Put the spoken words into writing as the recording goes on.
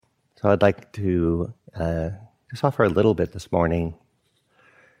So I'd like to just offer a little bit this morning.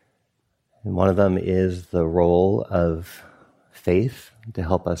 And one of them is the role of faith to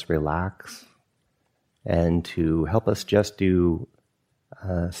help us relax and to help us just do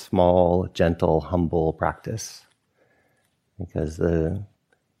a small, gentle, humble practice. Because the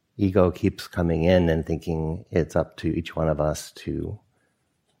ego keeps coming in and thinking it's up to each one of us to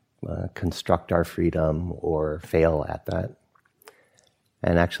construct our freedom or fail at that.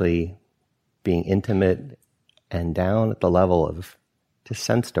 And actually being intimate and down at the level of just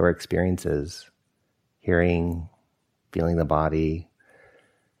sensed our experiences, hearing, feeling the body.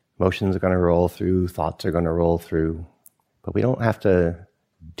 Emotions are going to roll through, thoughts are going to roll through, but we don't have to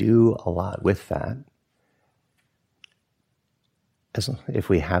do a lot with that. As if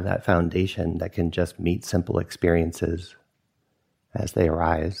we have that foundation that can just meet simple experiences as they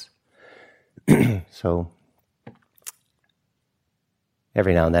arise. So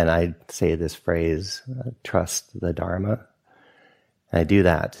every now and then I say this phrase, trust the Dharma. And I do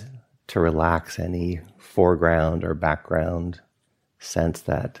that to relax any foreground or background sense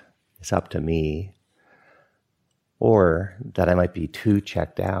that it's up to me, or that I might be too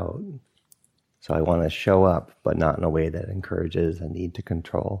checked out. So I want to show up, but not in a way that encourages a need to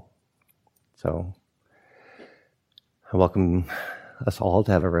control. So I welcome us all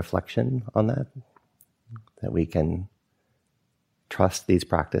to have a reflection on that we can trust these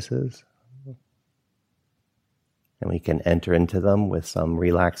practices, and we can enter into them with some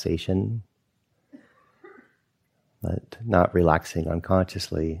relaxation, but not relaxing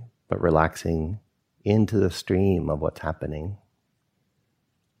unconsciously, but relaxing into the stream of what's happening,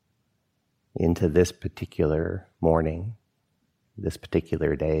 into this particular morning, this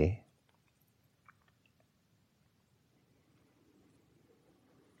particular day.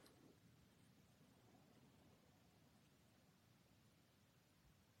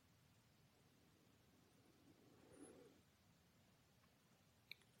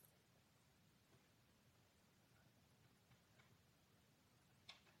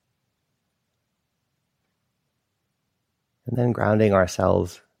 And then grounding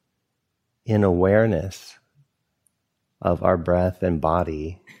ourselves in awareness of our breath and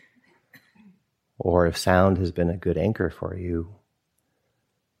body, or if sound has been a good anchor for you,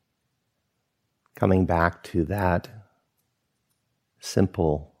 coming back to that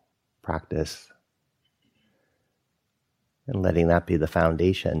simple practice and letting that be the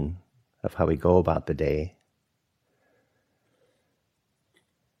foundation of how we go about the day.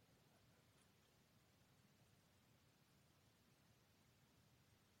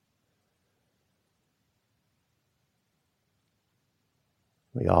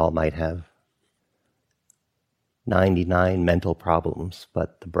 We all might have 99 mental problems,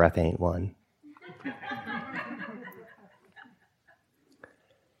 but the breath ain't one.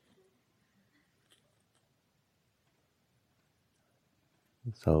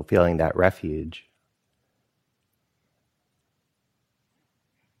 So feeling that refuge.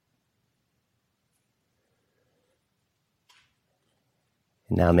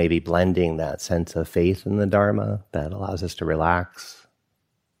 And now maybe blending that sense of faith in the Dharma that allows us to relax.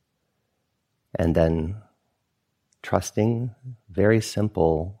 And then trusting very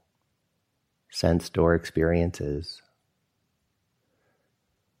simple sensed or experiences.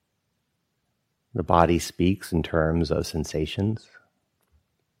 The body speaks in terms of sensations.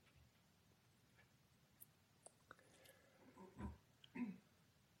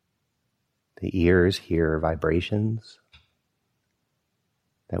 The ears hear vibrations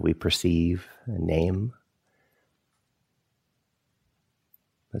that we perceive and name.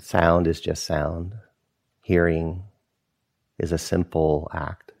 But sound is just sound. Hearing is a simple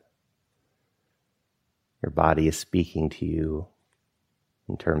act. Your body is speaking to you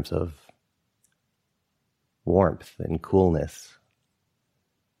in terms of warmth and coolness,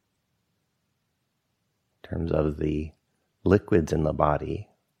 in terms of the liquids in the body,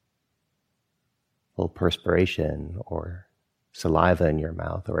 a little perspiration or saliva in your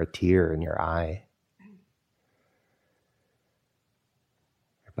mouth or a tear in your eye.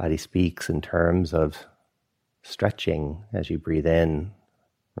 Your body speaks in terms of stretching as you breathe in,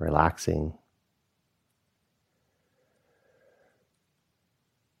 relaxing.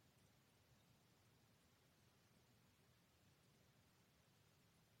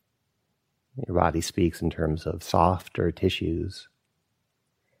 Your body speaks in terms of softer tissues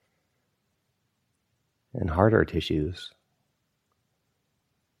and harder tissues.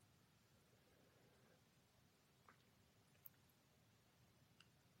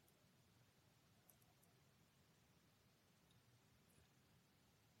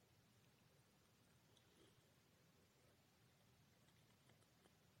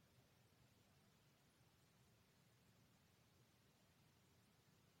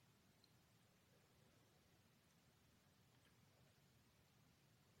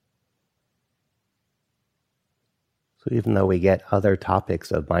 So even though we get other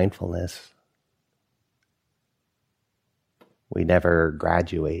topics of mindfulness, we never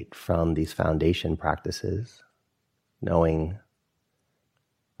graduate from these foundation practices, knowing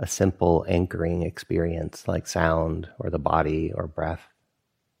a simple anchoring experience like sound or the body or breath.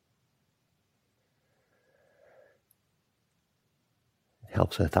 It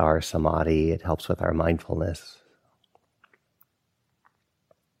helps with our samadhi, it helps with our mindfulness.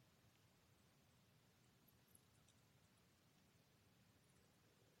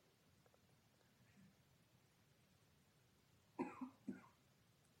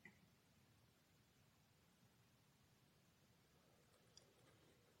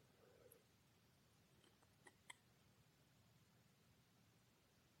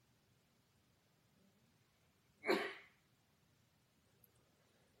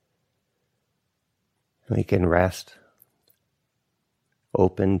 We can rest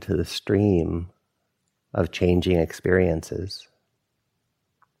open to the stream of changing experiences.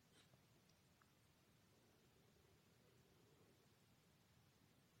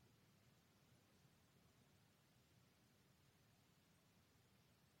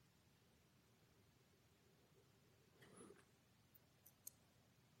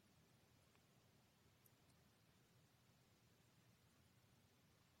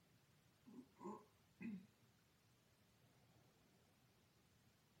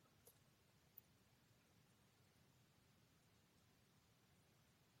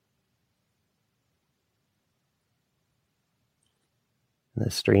 The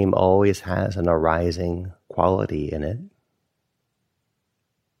stream always has an arising quality in it.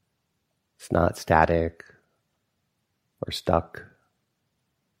 It's not static or stuck.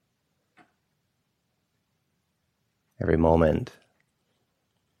 Every moment,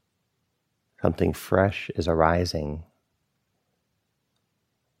 something fresh is arising.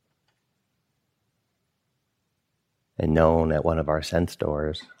 And known at one of our sense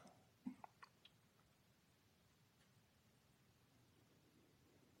doors.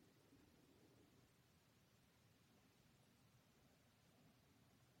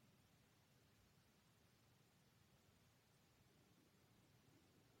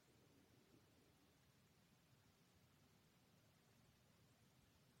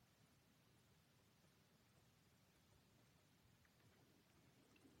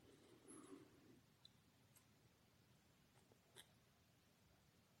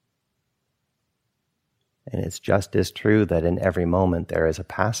 And it's just as true that in every moment there is a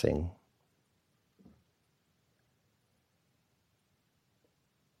passing.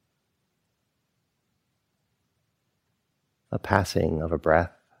 A passing of a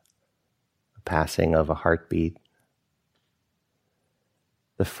breath, a passing of a heartbeat,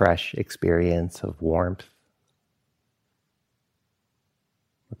 the fresh experience of warmth,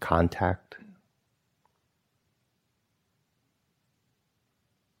 a contact.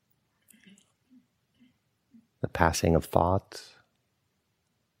 The passing of thoughts.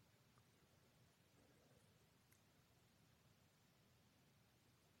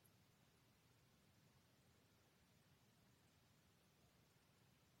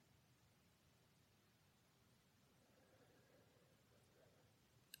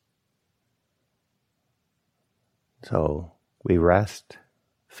 So we rest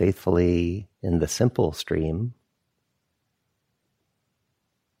faithfully in the simple stream,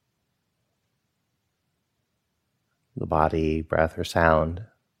 the body, breath, or sound.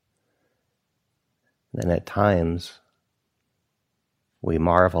 And then at times, we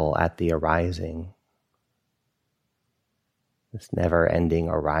marvel at the arising, this never-ending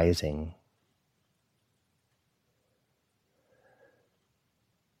arising.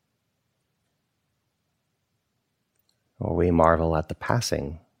 Or we marvel at the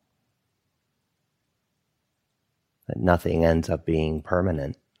passing, that nothing ends up being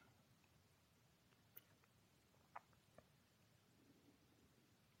permanent.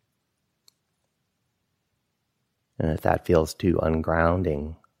 And if that feels too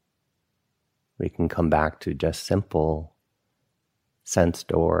ungrounding, we can come back to just simple sense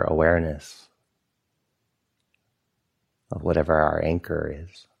door awareness of whatever our anchor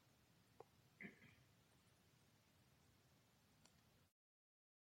is.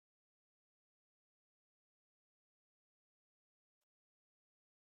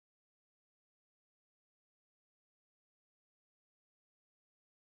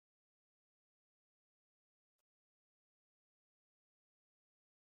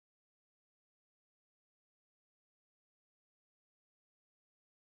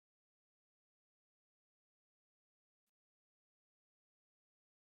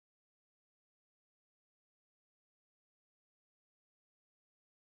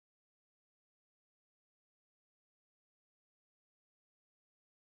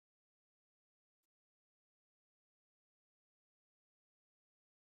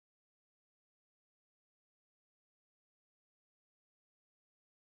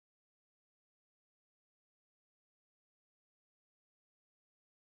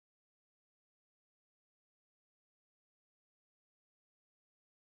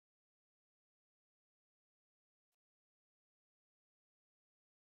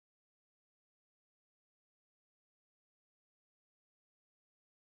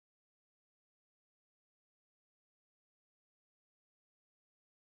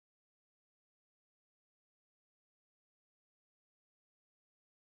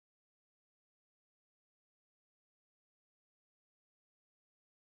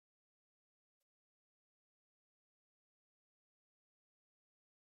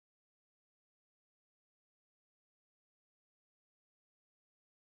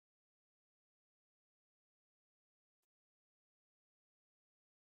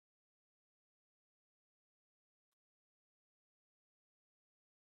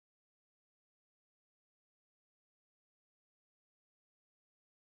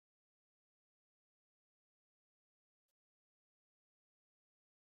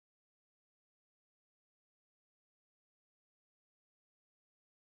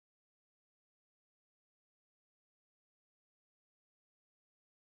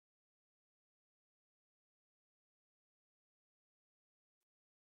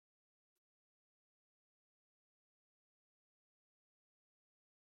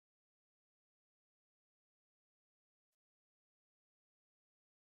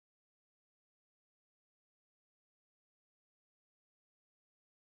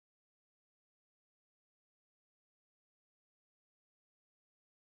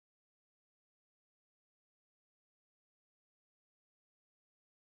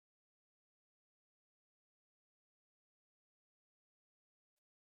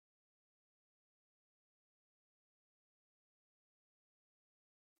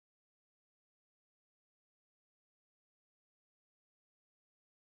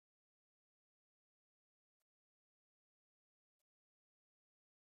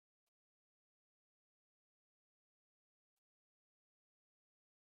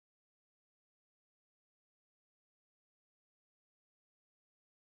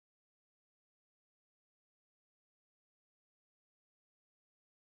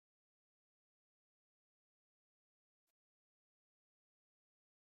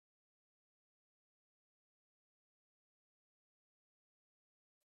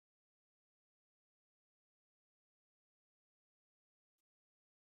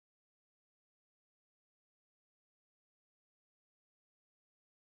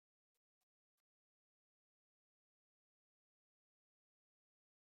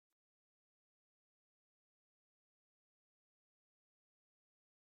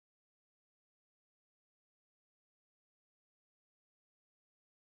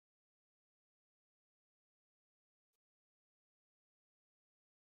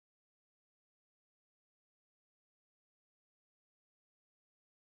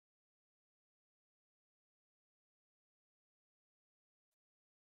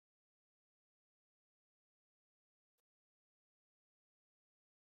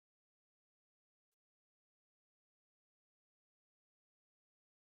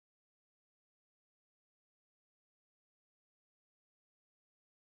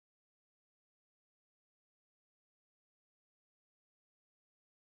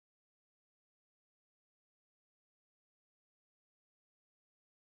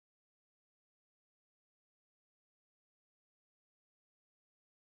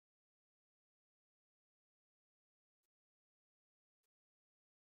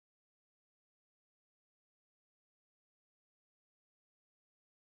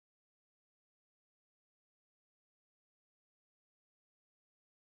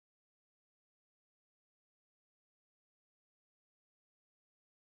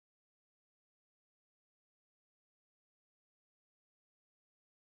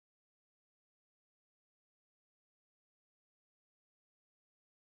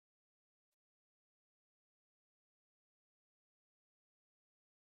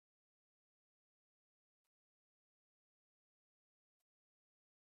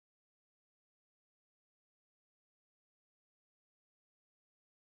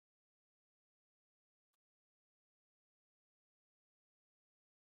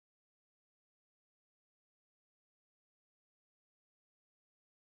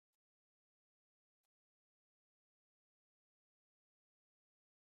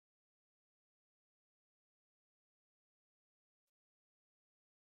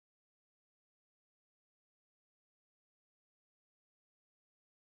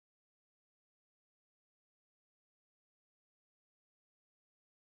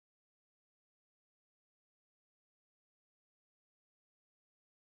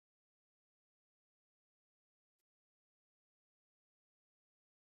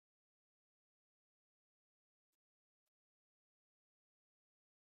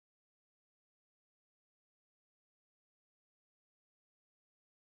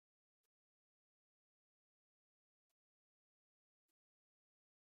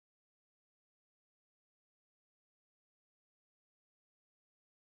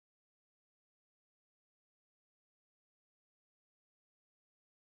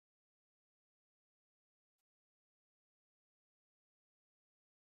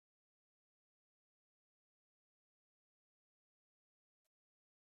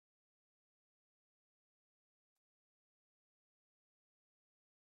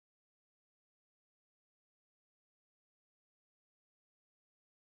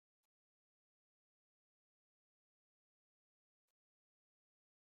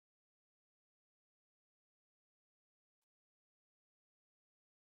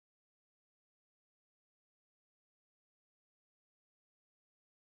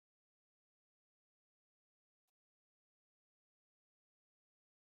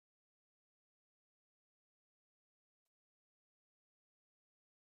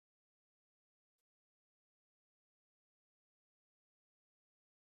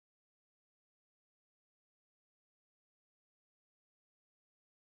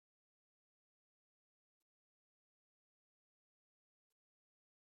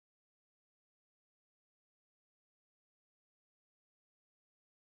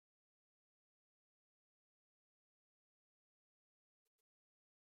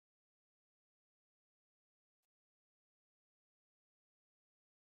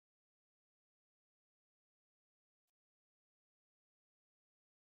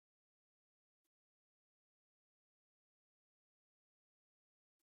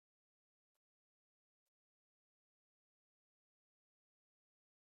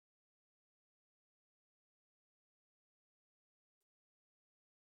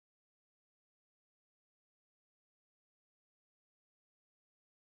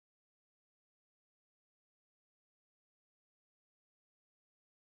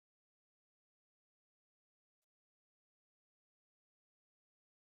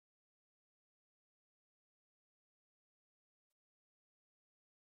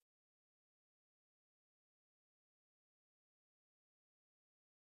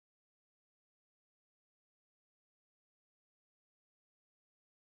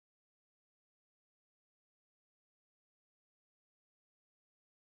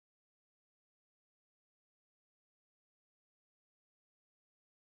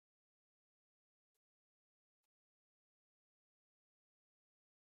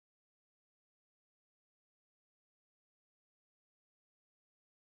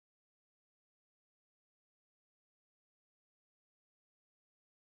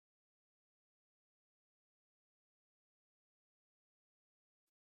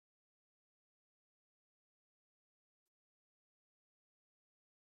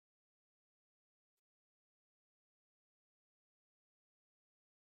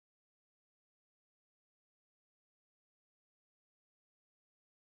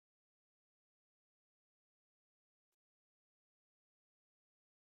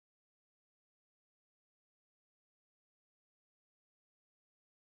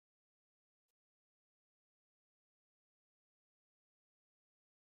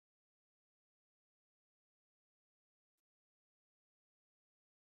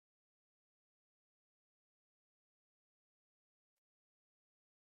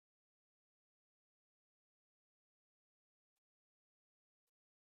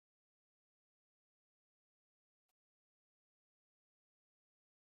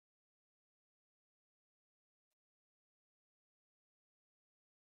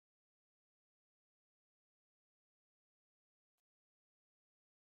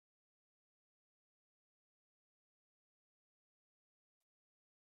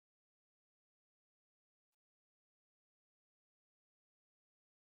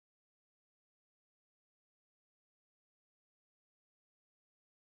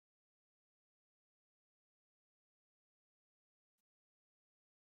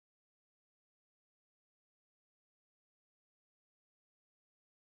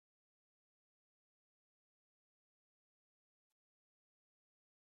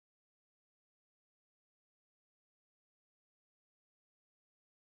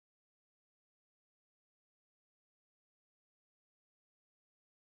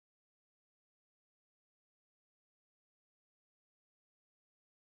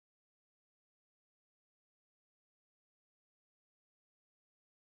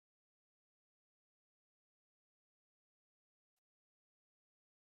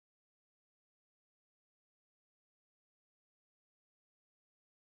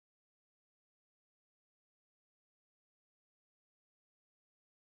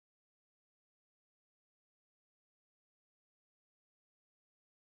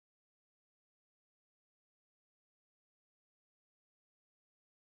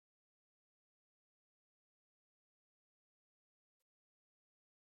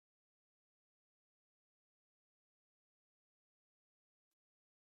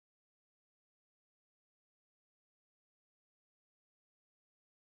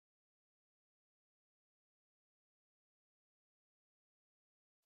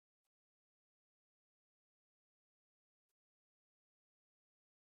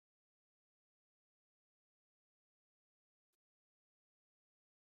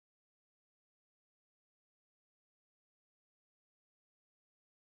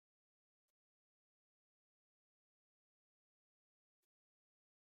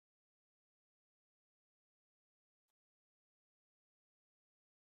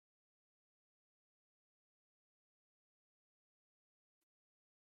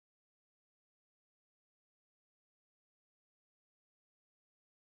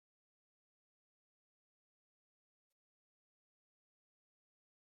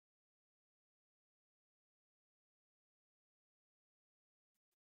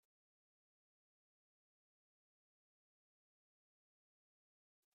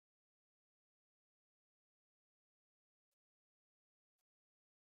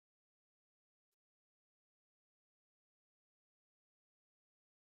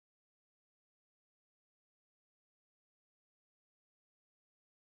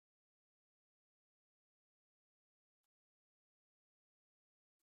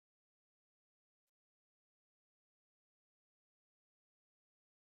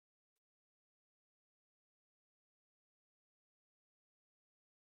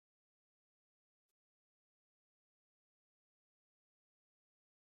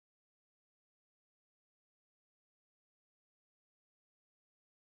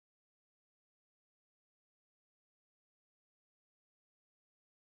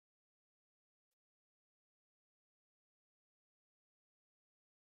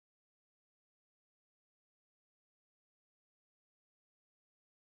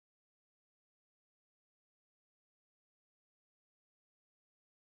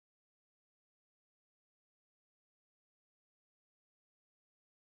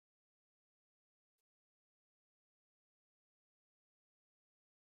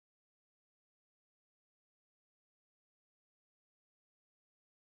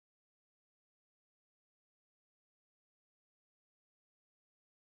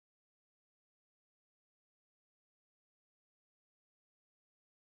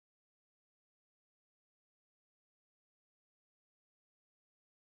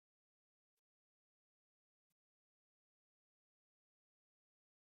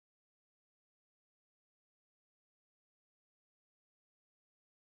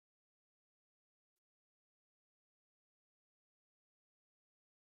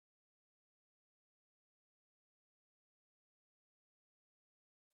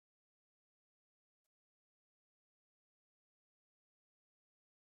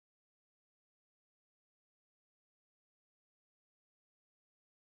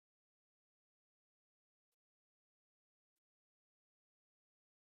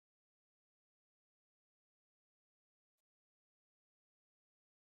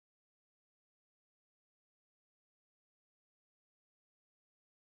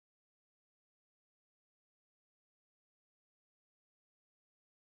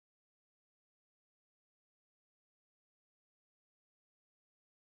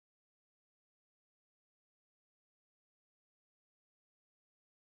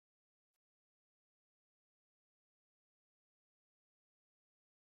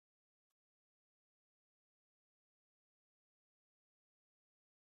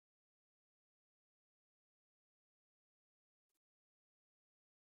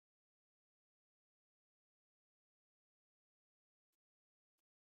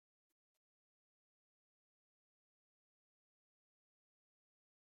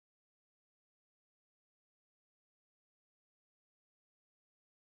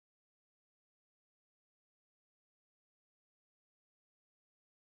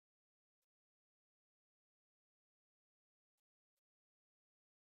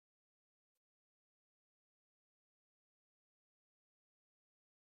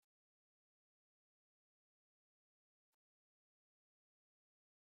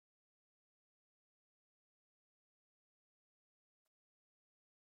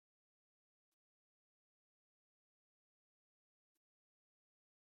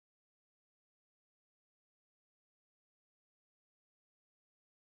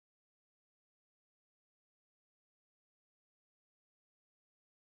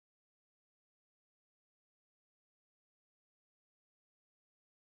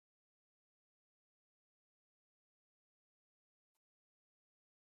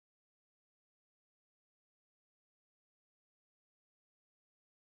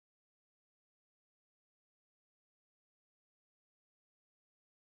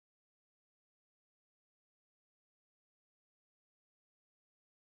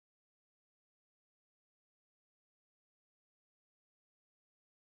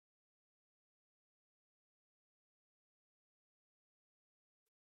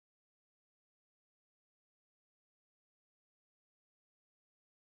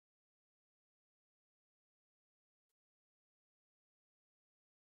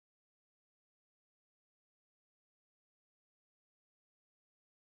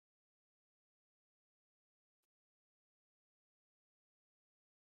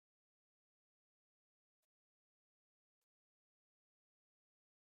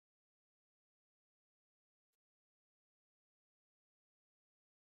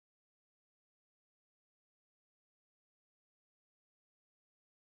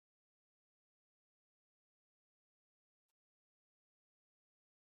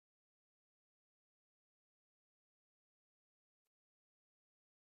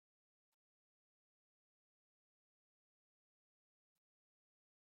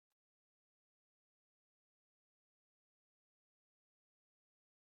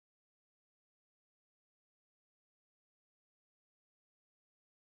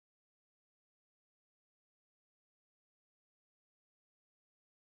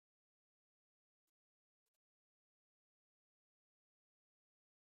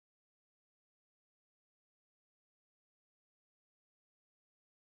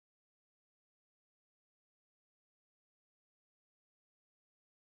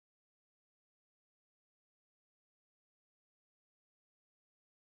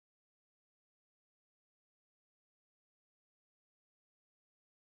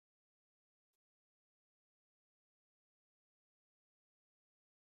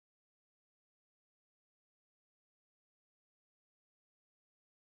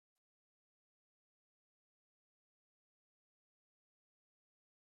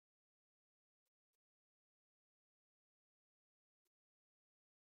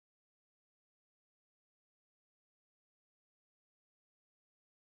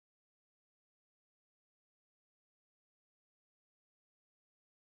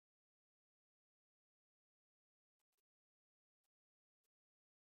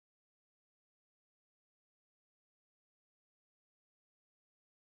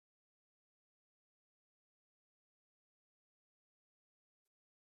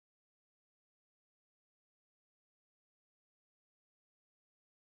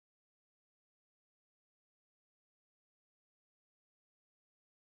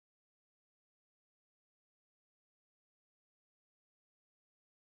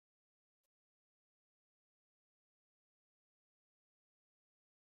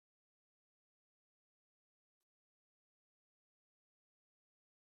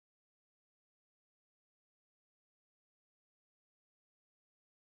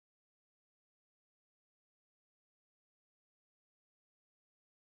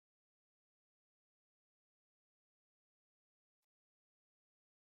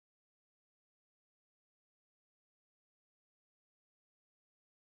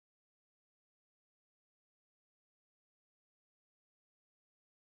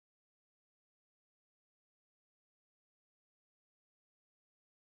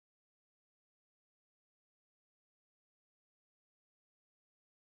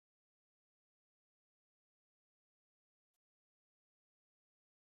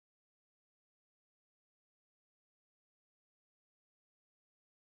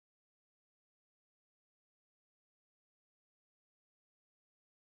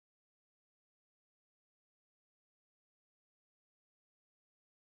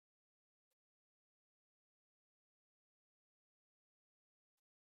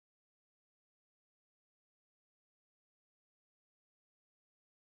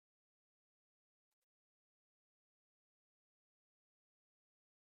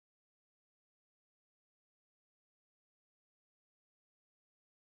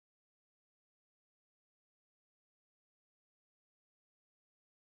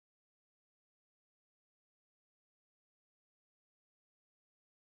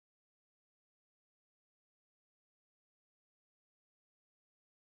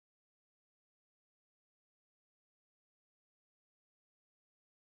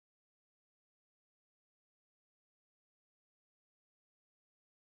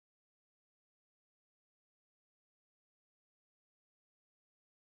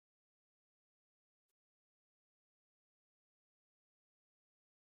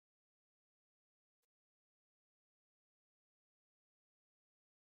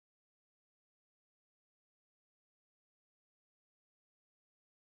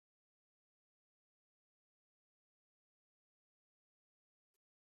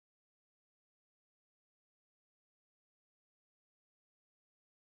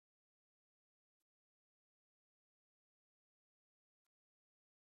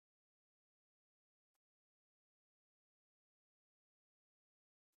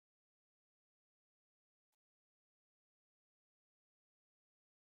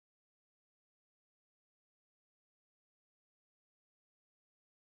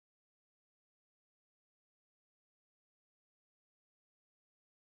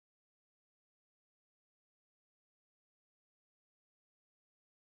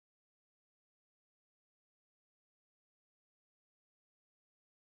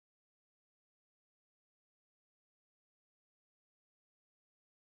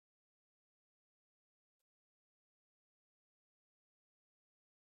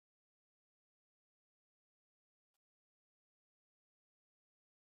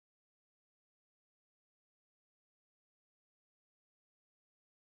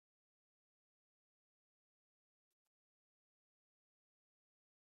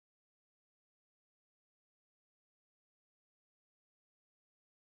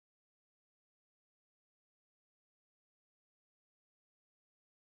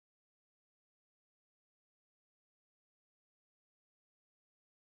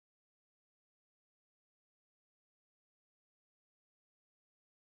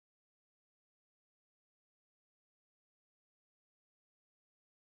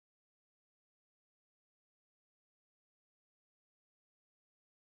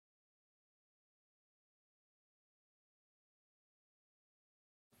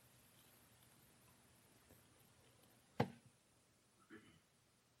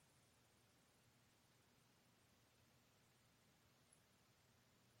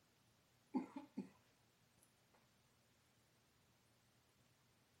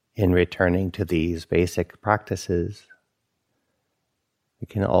 in returning to these basic practices,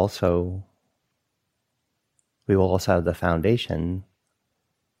 we will also have the foundation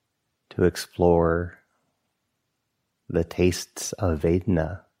to explore the tastes of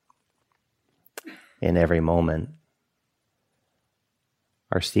Vedana in every moment.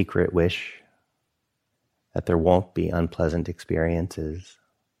 Our secret wish that there won't be unpleasant experiences.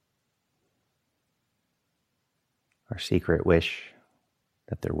 Our secret wish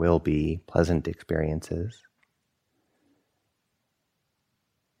that there will be pleasant experiences.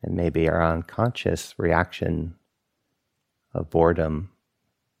 And maybe our unconscious reaction of boredom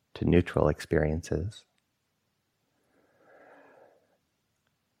to neutral experiences.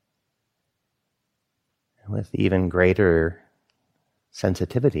 And with even greater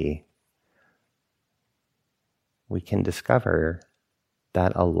sensitivity, we can discover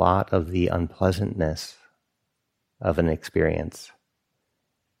that a lot of the unpleasantness of an experience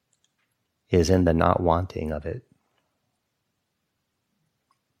is in the not wanting of it.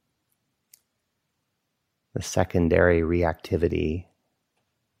 The secondary reactivity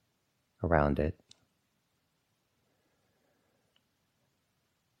around it.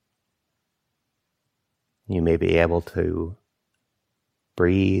 You may be able to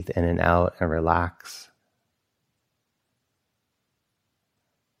breathe in and out and relax.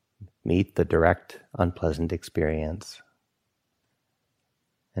 Meet the direct unpleasant experience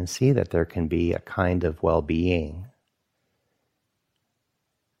and see that there can be a kind of well-being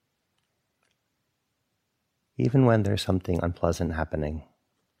even when there's something unpleasant happening.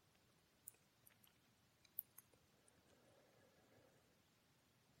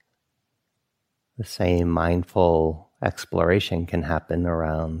 The same mindful exploration can happen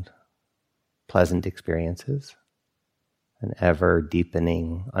around pleasant experiences, an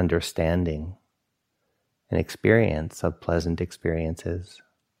ever-deepening understanding and experience of pleasant experiences.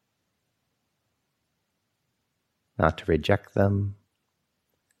 Not to reject them,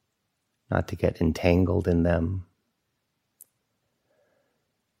 not to get entangled in them.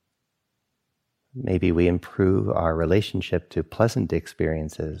 Maybe we improve our relationship to pleasant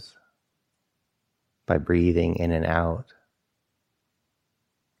experiences by breathing in and out,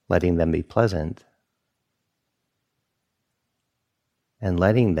 letting them be pleasant, and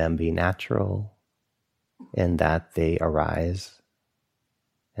letting them be natural in that they arise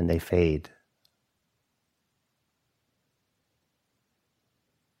and they fade.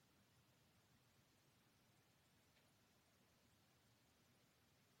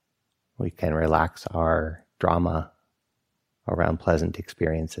 We can relax our drama around pleasant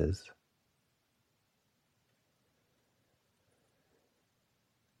experiences.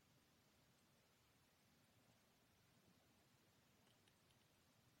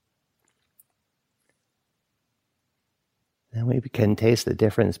 And we can taste the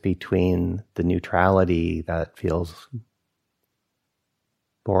difference between the neutrality that feels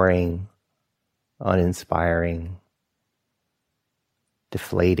boring, uninspiring,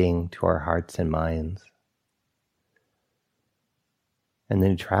 deflating to our hearts and minds, and the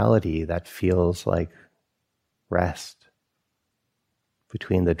neutrality that feels like rest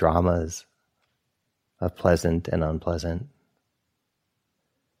between the dramas of pleasant and unpleasant.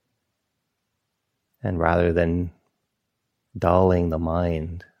 And rather than dulling the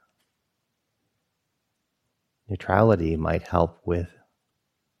mind, neutrality might help with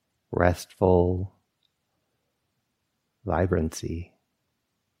restful vibrancy.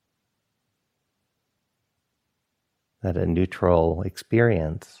 That a neutral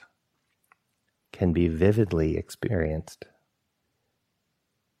experience can be vividly experienced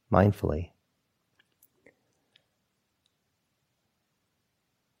mindfully.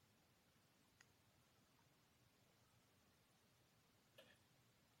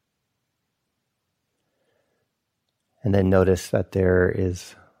 And then notice that there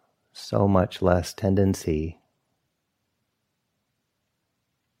is so much less tendency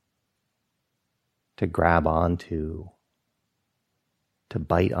to grab onto, to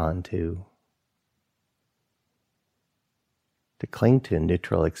bite onto, to cling to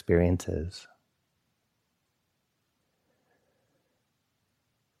neutral experiences.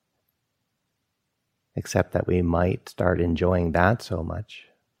 Except that we might start enjoying that so much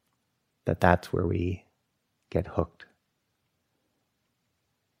that that's where we get hooked.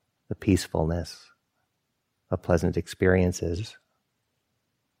 The peacefulness of pleasant experiences,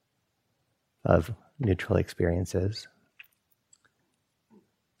 of neutral experiences.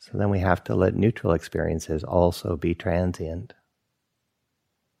 So then we have to let neutral experiences also be transient.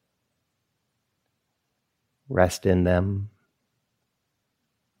 Rest in them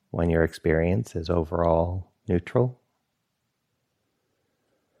when your experience is overall neutral.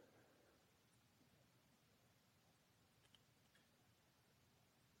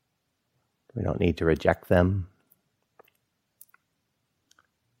 We don't need to reject them,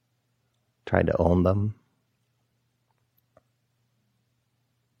 try to own them.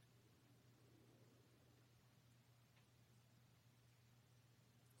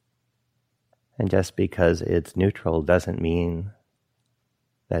 And just because it's neutral doesn't mean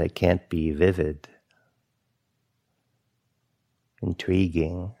that it can't be vivid,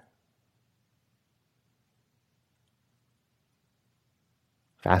 intriguing,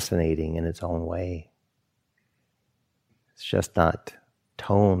 fascinating in its own way. It's just not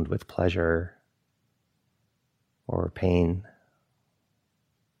toned with pleasure or pain.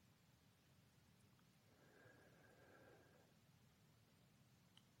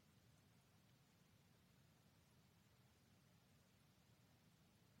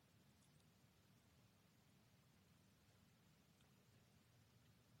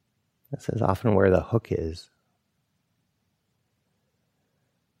 This is often where the hook is.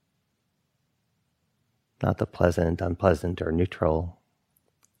 Not the pleasant, unpleasant, or neutral,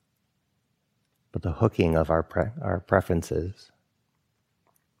 but the hooking of our preferences.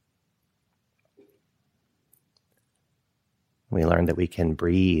 We learn that we can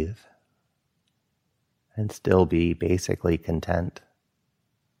breathe and still be basically content.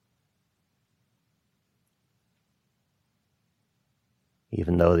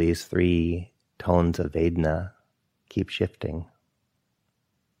 Even though these three tones of Vedana keep shifting.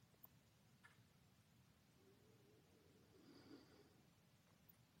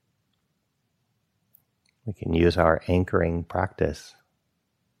 We can use our anchoring practice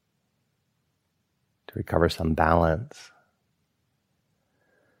to recover some balance.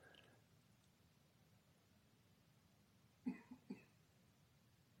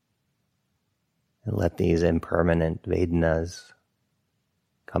 And let these impermanent Vedanas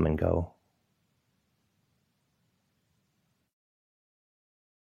come and go.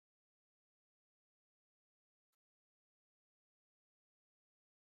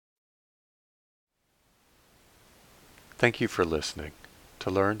 Thank you for listening.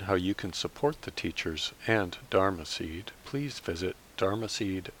 To learn how you can support the teachers and Dharma Seed, please visit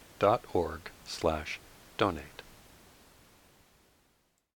dharmaseed.org/donate.